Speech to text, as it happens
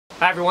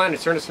Hi everyone,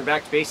 it's Ernest from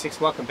Back to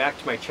Basics. Welcome back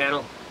to my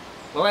channel.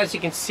 Well, as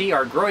you can see,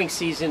 our growing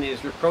season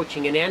is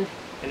approaching an end,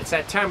 and it's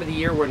that time of the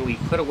year when we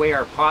put away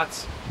our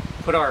pots,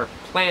 put our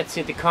plants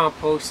into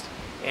compost,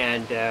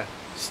 and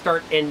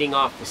start ending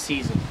off the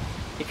season.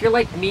 If you're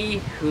like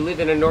me, who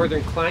live in a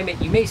northern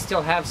climate, you may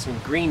still have some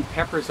green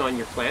peppers on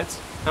your plants.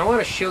 I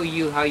want to show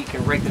you how you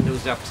can ripen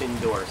those up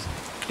indoors.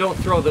 Don't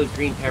throw those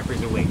green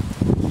peppers away.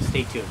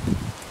 Stay tuned.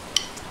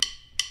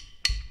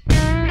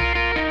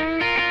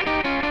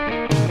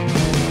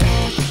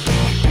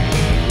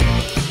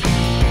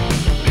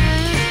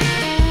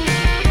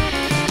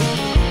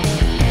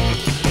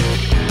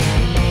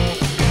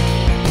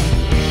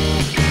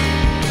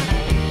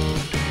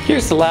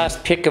 Here's the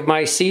last pick of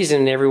my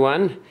season,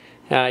 everyone.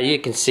 You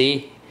can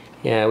see,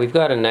 we've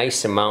got a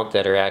nice amount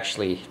that are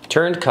actually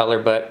turned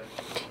color, but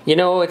you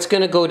know, it's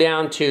going to go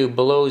down to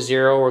below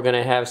zero. We're going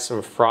to have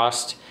some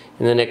frost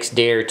in the next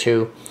day or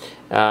two.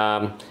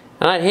 And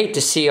I'd hate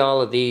to see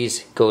all of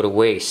these go to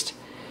waste.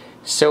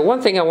 So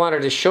one thing I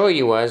wanted to show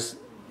you was,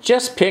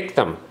 just pick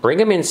them, bring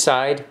them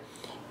inside,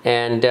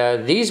 and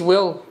these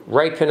will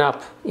ripen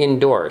up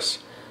indoors.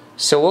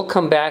 So we'll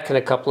come back in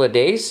a couple of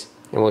days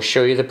and we'll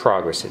show you the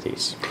progress of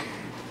these.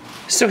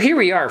 So here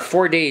we are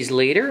 4 days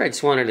later. I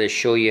just wanted to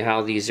show you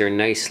how these are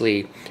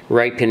nicely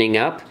ripening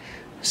up.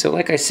 So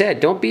like I said,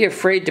 don't be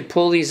afraid to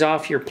pull these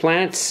off your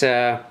plants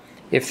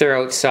if they're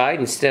outside.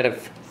 Instead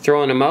of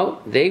throwing them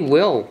out, they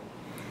will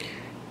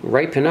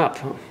ripen up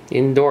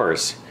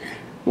indoors.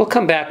 We'll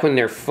come back when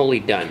they're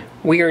fully done.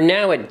 We are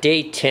now at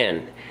day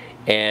 10.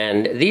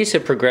 And these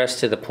have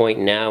progressed to the point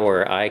now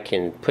where I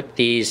can put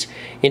these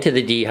into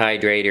the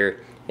dehydrator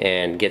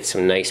and get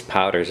some nice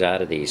powders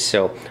out of these.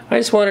 So I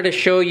just wanted to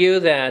show you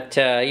that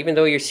even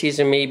though your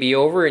season may be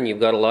over and you've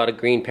got a lot of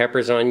green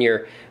peppers on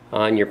your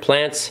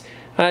plants,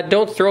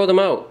 don't throw them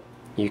out.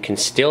 You can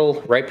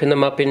still ripen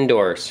them up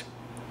indoors.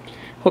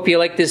 Hope you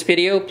like this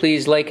video.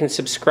 Please like and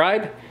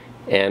subscribe,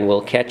 and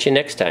we'll catch you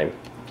next time.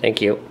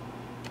 Thank you.